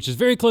each year, which is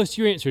very close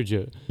to your answer,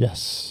 Joe,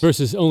 Yes.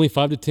 versus only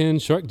 5 to 10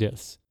 shark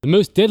deaths. The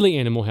most deadly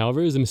animal,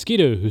 however, is a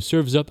mosquito, who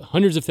serves up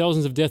hundreds of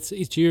thousands of deaths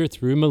each year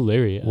through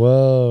malaria.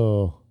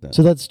 Whoa.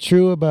 So that's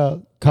true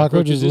about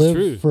cockroaches Cockroaches is live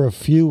true. for a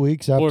few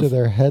weeks after Or-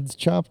 their heads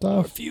chopped For a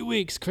off? few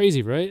weeks.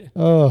 Crazy, right?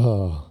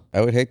 Oh.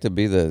 I would hate to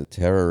be the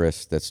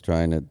terrorist that's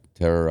trying to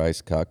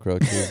terrorize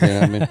cockroaches. You know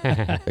what I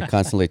mean? They're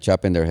constantly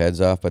chopping their heads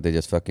off, but they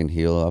just fucking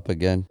heal up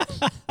again.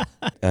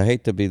 I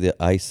hate to be the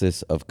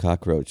ISIS of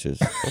cockroaches.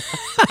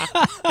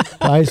 The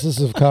ISIS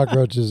of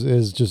cockroaches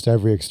is just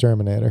every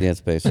exterminator.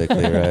 That's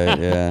basically right.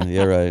 Yeah,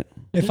 you're right.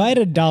 If I had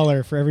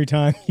 $1 for every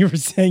time you were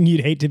saying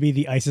you'd hate to be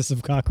the ISIS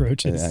of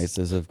cockroaches. The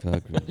ISIS of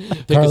cockroaches.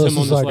 Think of Carlos him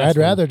on is this like, last I'd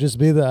one. rather just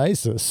be the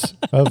ISIS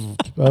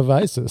of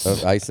ISIS.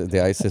 Of ISIS,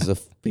 the ISIS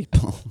of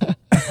people.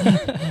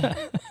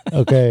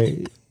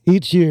 Okay.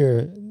 Each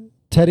year,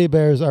 teddy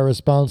bears are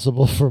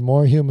responsible for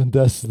more human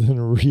deaths than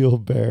real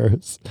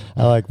bears.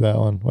 I like that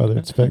one, whether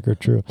it's fake or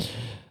true.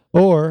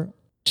 Or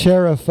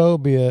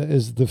cherophobia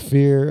is the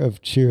fear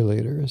of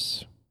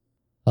cheerleaders.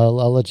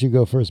 I'll let you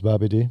go first,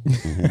 Bobby D.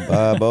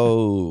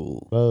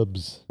 Babo.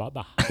 Bubs.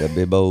 Baba. The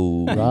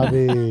Bibbo.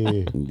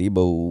 Robbie.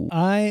 Debo.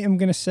 I am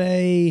going to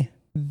say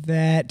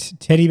that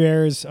teddy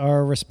bears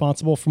are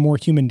responsible for more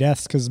human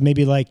deaths because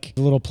maybe like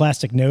the little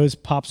plastic nose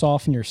pops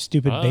off and your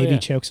stupid Oh, baby yeah.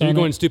 chokes So on you're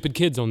going it. stupid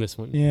kids on this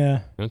one.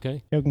 Yeah,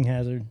 Okay. choking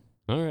hazard.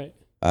 All right.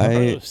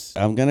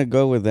 I'm going to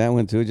go with that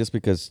one too, just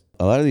because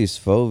a lot of these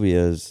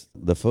phobias,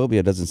 the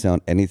phobia doesn't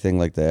sound anything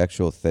like the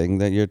actual thing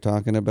that you're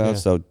talking about. Yeah.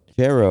 So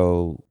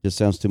chero just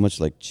sounds too much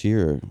like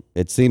cheer.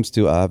 It seems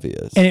too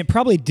obvious. And it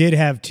probably did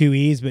have 2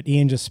 E's, but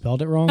Ian just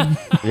spelled it wrong.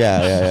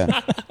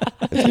 Yeah.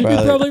 It's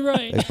You're probably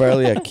right. There's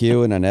probably a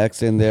Q and an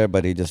X in there,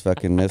 but he just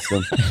fucking missed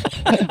them.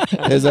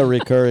 There's a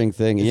recurring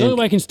thing. The only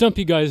way I can stump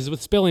you guys is with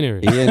spelling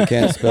errors. Ian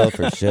can't spell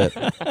for shit.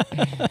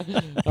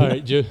 All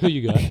right, Joe, who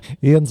you got?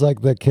 Ian's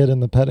like the kid in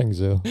the petting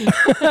zoo.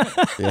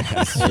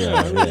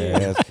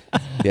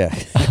 Yeah.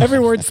 Every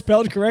word's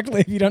spelled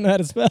correctly if you don't know how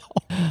to spell.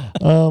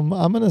 I'm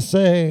going to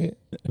say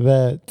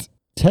that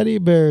teddy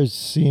bears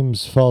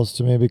seems false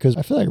to me because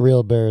I feel like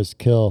real bears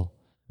kill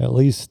at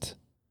least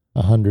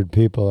 100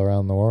 people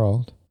around the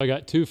world. I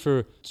got 2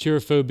 for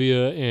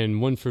cheerophobia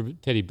and 1 for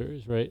teddy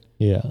bears, right?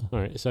 Yeah. All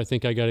right, so I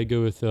think I got to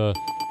go with 2 out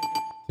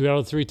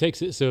of 3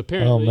 takes it. So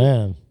apparently, Oh,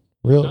 man.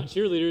 Real. not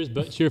cheerleaders,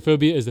 but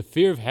cheerophobia is the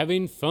fear of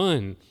having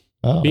fun,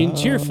 Oh. being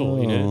cheerful,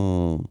 you know,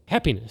 Oh,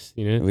 happiness,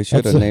 you know. we should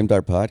That's have a- named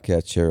our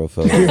podcast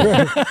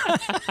Cherophobia.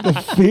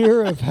 The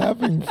fear of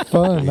having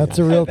fun. That's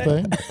a real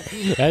thing.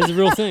 That is a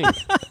real thing.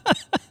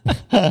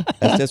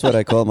 That's just what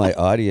I call my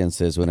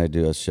audiences when I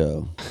do a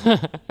show.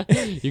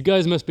 You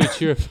guys must be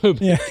cheerophobic.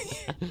 Yeah.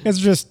 It's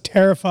just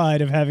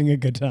terrified of having a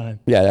good time.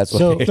 Yeah, that's what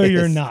So- it So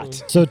you're is.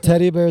 not. So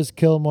teddy bears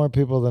kill more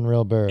people than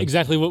real bears.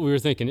 Exactly what we were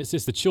thinking. It's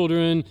just the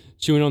children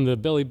chewing on the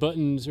belly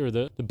buttons or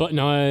the button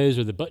eyes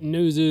or the button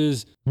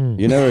noses.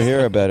 You never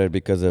hear about it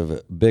because of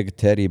Big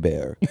Teddy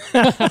Bear.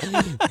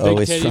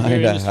 Always Big teddy trying bear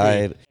to industry,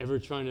 hide. Ever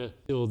trying to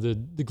kill the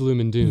gloom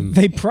and doom.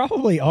 They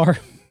probably are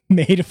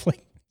made of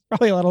like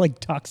probably a lot of like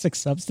toxic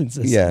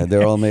substances. Yeah,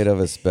 they're all made of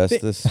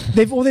asbestos.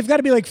 They've got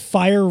to be like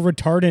fire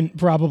retardant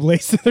probably.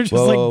 So they're just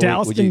like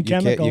doused in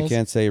chemicals. You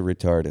can't say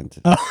retardant.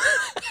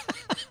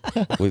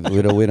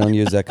 we don't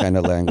use that kind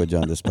of language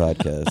on this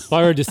podcast.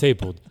 Fire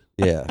disabled.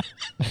 Yeah.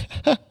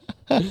 All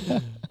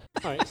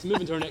right, so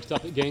moving to our next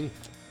topic, gang.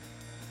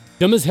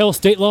 Dumb as hell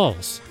state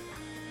laws.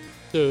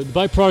 So the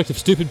byproduct of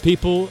stupid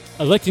people,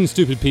 electing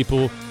stupid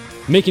people,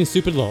 making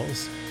stupid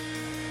laws.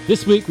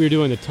 This week we're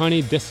doing the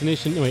tiny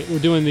destination. No, wait, we're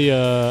doing the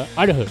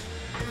Idaho.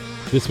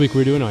 This week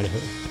we're doing Idaho.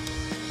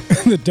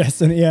 The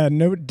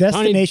destination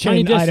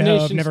Tiny in Idaho. I've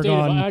destination never state of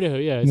gone Idaho.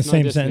 Yeah, in the it's not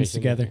a same sentence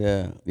destination.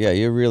 together. Yeah.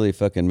 You really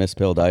fucking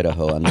misspelled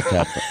Idaho on the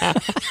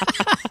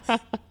top.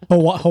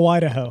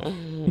 Hawaii.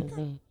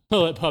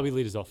 I'll let Bobby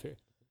lead us off here.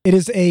 It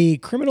is a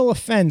criminal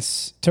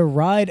offense to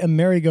ride a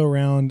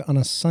merry-go-round on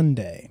a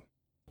Sunday.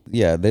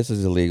 Yeah, this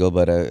is illegal,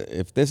 but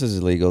if this is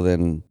illegal,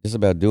 then just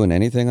about doing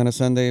anything on a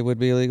Sunday would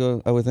be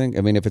illegal, I would think.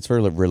 I mean, if it's for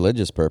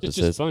religious It's purposes.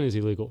 just fun is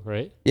illegal,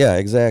 right? Yeah,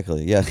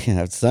 exactly. Yeah.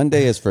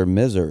 Sunday is for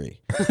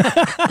misery.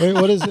 Wait,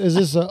 what is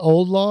this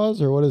old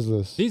laws or what is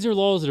this? These are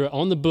laws that are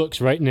on the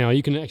books right now.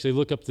 You can actually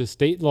look up the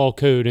state law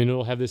code and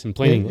it'll have this in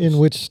plain English. In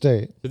which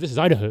state? So this is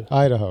Idaho.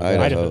 Idaho.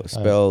 Idaho,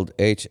 spelled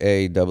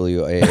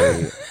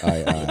Hawai.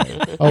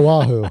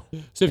 Oahu.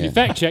 So if you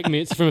fact check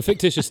me, it's from a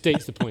fictitious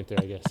state's the point there,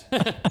 I guess.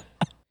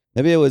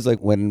 Maybe it was like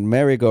when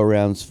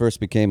merry-go-rounds first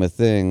became a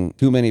thing,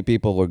 too many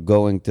people were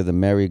going to the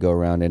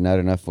merry-go-round and not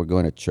enough were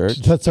going to church.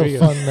 That's how There you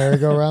go. fun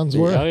merry-go-rounds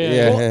were. Oh, yeah.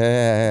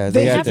 Yeah.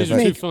 They had have to to These are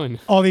too make fun.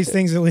 all these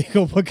things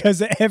illegal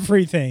because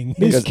everything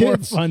These is more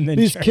kids, fun than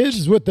these church.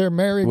 kids with their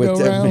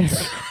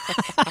merry-go-rounds.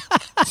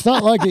 It's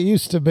not like it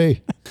used to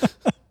be.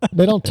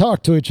 They don't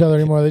talk to each other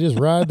anymore. They just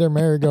ride their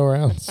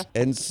merry-go-rounds.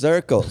 In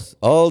circles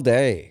all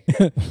day.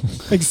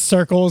 Like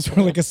circles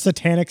were like a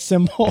satanic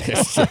symbol.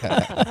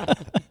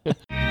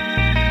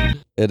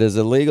 It is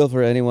illegal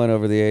for anyone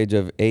over the age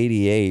of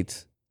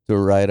 88 to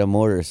ride a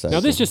motorcycle. Now,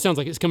 this just sounds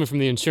like it's coming from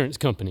the insurance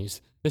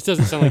companies. This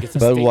doesn't sound like it's a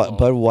but state why, law.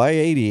 but why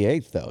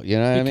 88 though? You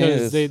know what I mean?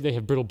 Because they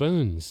have brittle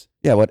bones.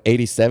 Yeah, what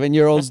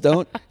 87-year-olds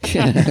don't?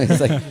 It's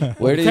like,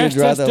 where do you Crash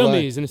draw test the line?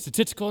 dummies and a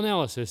statistical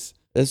analysis.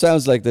 It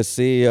sounds like the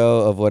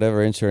CEO of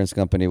whatever insurance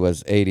company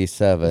was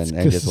 87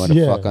 and just want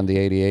to fuck on the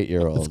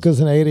 88-year-olds. It's because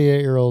an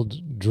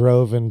 88-year-old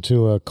drove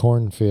into a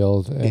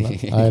cornfield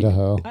in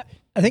Idaho.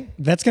 I think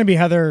that's going to be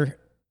how they're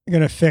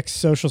going to fix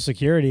Social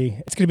Security.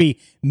 It's going to be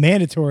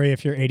mandatory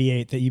if you're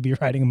 88 that you be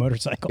riding a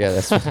motorcycle.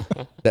 Yeah,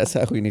 that's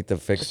how we need to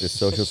fix this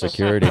Social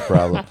Security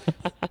problem.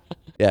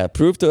 Yeah,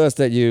 prove to us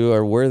that you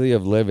are worthy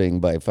of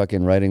living by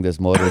fucking riding this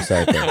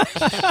motorcycle.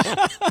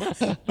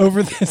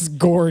 Over this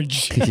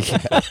gorge.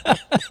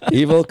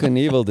 Evil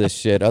Knievel this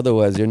shit.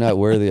 Otherwise, you're not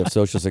worthy of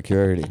Social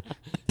Security.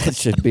 That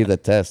should be the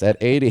test. At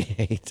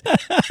 88,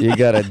 you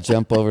got to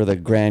jump over the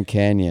Grand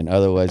Canyon.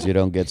 Otherwise, you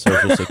don't get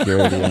Social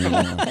Security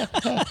anymore.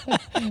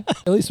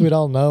 At least we'd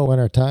all know when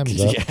our time's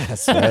up.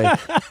 Yes, right.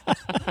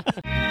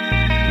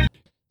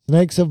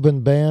 Snakes have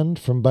been banned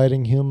from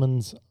biting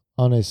humans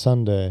on a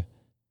Sunday,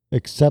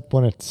 except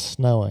when it's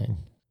snowing.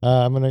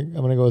 I'm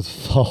gonna go with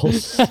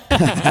false.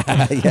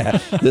 Yeah,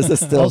 this is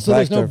still Also,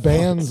 there's fact no or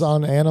bans false.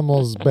 on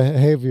animals'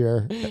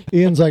 behavior.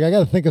 Ian's like, I got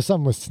to think of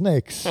something with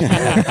snakes.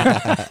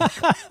 I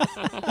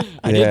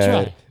did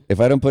try. If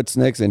I don't put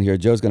snakes in here,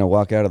 Joe's going to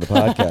walk out of the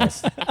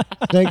podcast.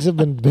 Snakes have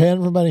been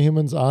banned from biting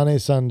humans on a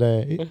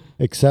Sunday,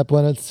 except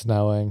when it's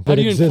snowing. How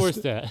do It you exists-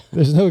 enforce that?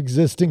 There's no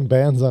existing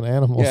bans on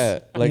animals. Yeah,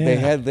 like they Yeah.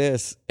 had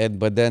this,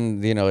 but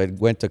then, it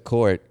went to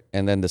court,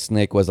 and then the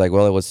snake was like,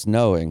 well, it was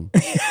snowing.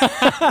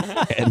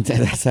 And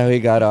that's how he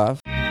got off.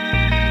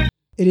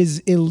 It is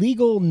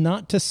illegal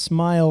not to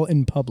smile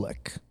in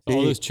public.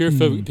 All those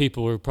cheerphobic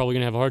people are probably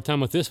going to have a hard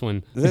time with this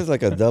one. This is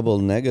like a double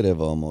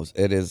negative almost.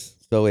 It is,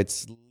 so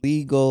it's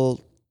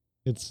legal.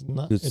 It's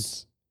not. It's-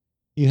 It's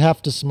you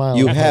have to smile.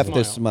 You have to have smile.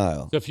 to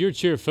smile. So if you're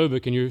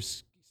cheerphobic and you're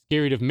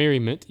scared of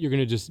merriment, you're going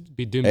to just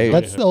be doomed. Hey, to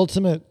That's the Idaho.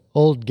 ultimate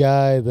old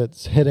guy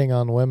that's hitting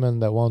on women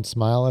that won't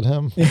smile at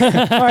him.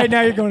 All right, now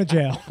you're going to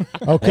jail.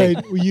 Okay,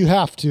 you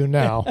have to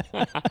now.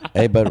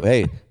 Hey,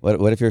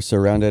 what if you're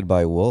surrounded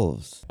by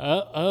wolves?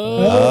 Oh.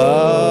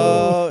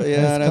 Oh,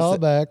 yeah. Nice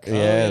callback Yeah,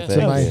 yeah. to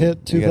thank my you.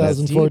 hit You gotta-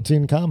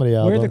 2014 comedy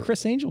Where album. the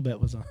Chris Angel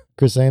bit was on.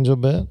 Chris Angel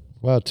bit?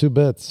 Wow, 2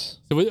 bits.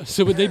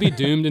 So would they be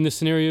doomed in this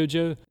scenario,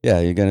 Joe?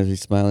 Yeah, you're going to be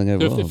smiling at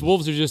So wolves. if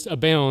wolves are just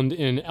abound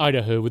in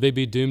Idaho, would they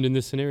be doomed in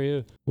this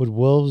scenario? Would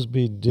wolves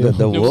be The, doomed?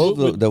 the, No, wolves,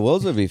 would- the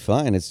wolves will be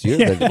fine. It's you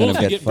that's going Wolves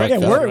to would get get fucked Yeah,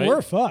 Fucked up. up, we're, right?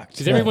 we're fucked.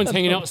 Because everyone's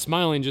hanging out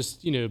smiling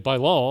just, by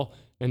law,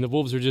 and the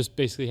wolves are just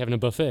basically having a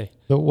buffet.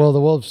 Well, the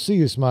wolves see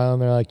you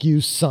smiling. They're like,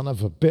 you son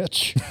of a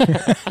bitch.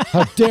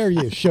 How dare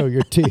you show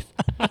your teeth?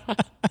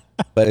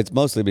 But it's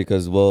mostly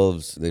because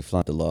wolves, they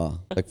flaunt the law.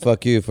 Like,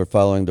 fuck you for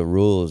following the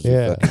rules, you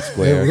Yeah, fucking they're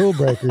square. rule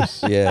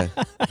breakers. Yeah.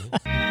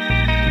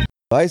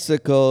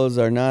 Bicycles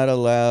are not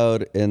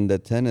allowed in the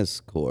tennis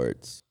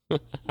courts.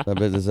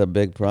 This is a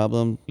big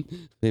problem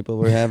people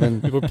were having.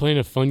 People were playing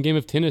a fun game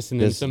of tennis, and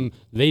then This- some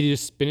lady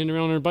just spinning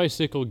around on her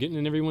bicycle, getting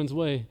in everyone's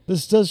way.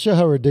 This does show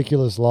how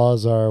ridiculous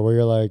laws are, where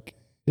you're like,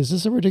 is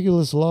this a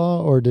ridiculous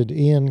law, or did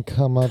Ian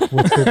come up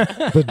with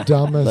the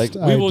dumbest Like,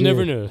 idea? We will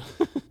never know.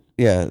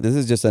 Yeah, this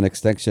is just an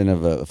extension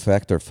of a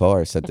fact or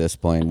farce at this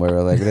point, where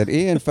we're like, did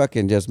Ian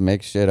fucking just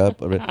make shit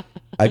up?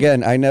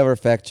 Again, I never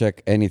fact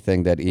check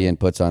anything that Ian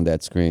puts on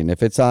that screen.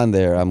 If it's on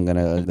there, I'm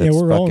gonna. Yeah, that's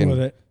we're rolling fucking, with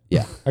it.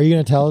 Yeah, Are you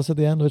going to tell us at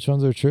the end which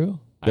ones are true?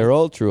 they're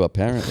all true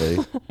apparently.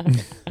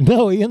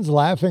 No, Ian's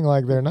laughing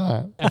like they're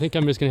not. I think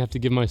I'm just going to have to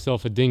give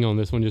myself a ding on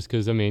this one just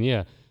because,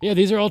 yeah,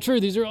 these are all true.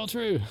 These are all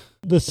true.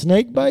 The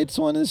snake bites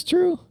one is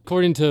true?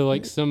 According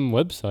to, some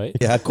website.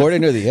 Yeah,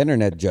 according to the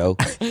internet, Joe.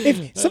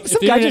 If some If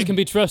the guy internet just can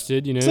be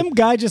trusted, some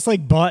guy just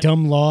bought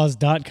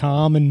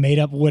dumblaws.com and made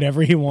up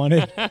whatever he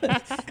wanted.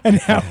 And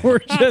now we're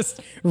just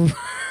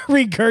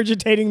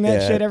regurgitating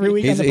that shit every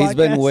week on the podcast. He's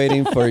been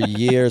waiting for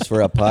years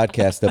for a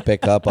podcast to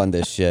pick up on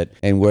this shit,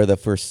 and we're the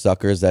first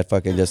suckers that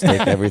fucking just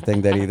take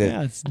everything that he did.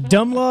 Yeah, it's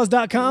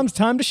dumblaws.com's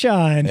time to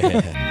shine.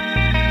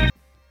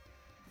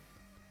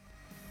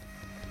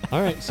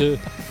 All right, so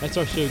that's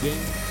our show, gang.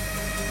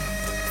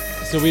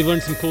 So we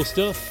learned some cool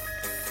stuff.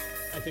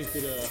 I think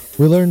that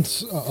We learned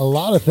a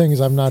lot of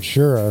things I'm not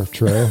sure are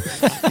true.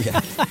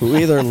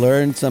 We either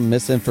learned some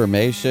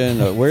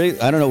misinformation, or we're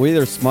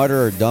either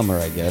smarter or dumber,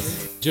 I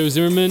guess. Joe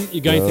Zimmerman,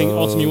 you got anything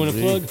awesome you want to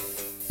Joe plug?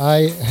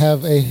 I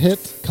have a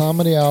hit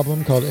comedy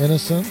album called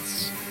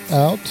Innocence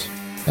out,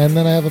 and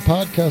then I have a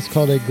podcast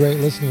called A Great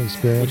Listening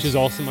Experience, Which is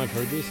awesome. I've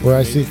heard this. It's where I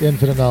amazing. seek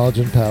infinite knowledge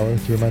and power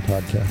through my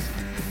podcast.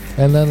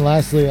 And then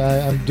lastly,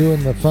 I'm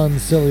doing the fun,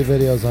 silly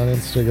videos on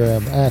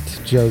Instagram at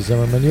Joe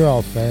Zimmerman. You're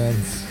all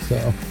fans, so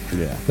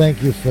Yeah,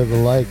 thank you for the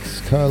likes,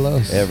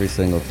 Carlos. every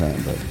single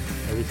time, but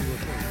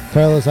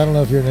Carlos, I don't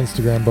know if you're an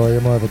Instagram boy.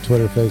 You're more of a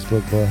Twitter,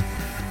 Facebook boy.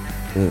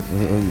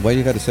 Why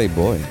you got to say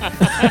boy?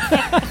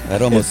 That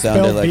almost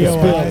sounded like spelled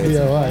a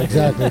B-O-I,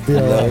 exactly.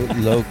 B-O-I.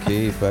 low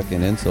key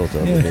fucking insult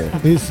over here.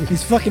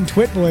 These fucking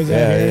twit boys out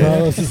Yeah, here. yeah.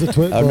 Carlos is a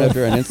twit I don't know boy. if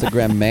you're an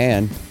Instagram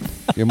man.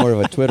 You're more of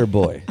a Twitter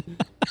boy.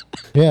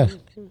 Yeah.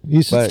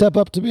 You should But- step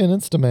up to be an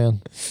Insta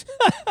man.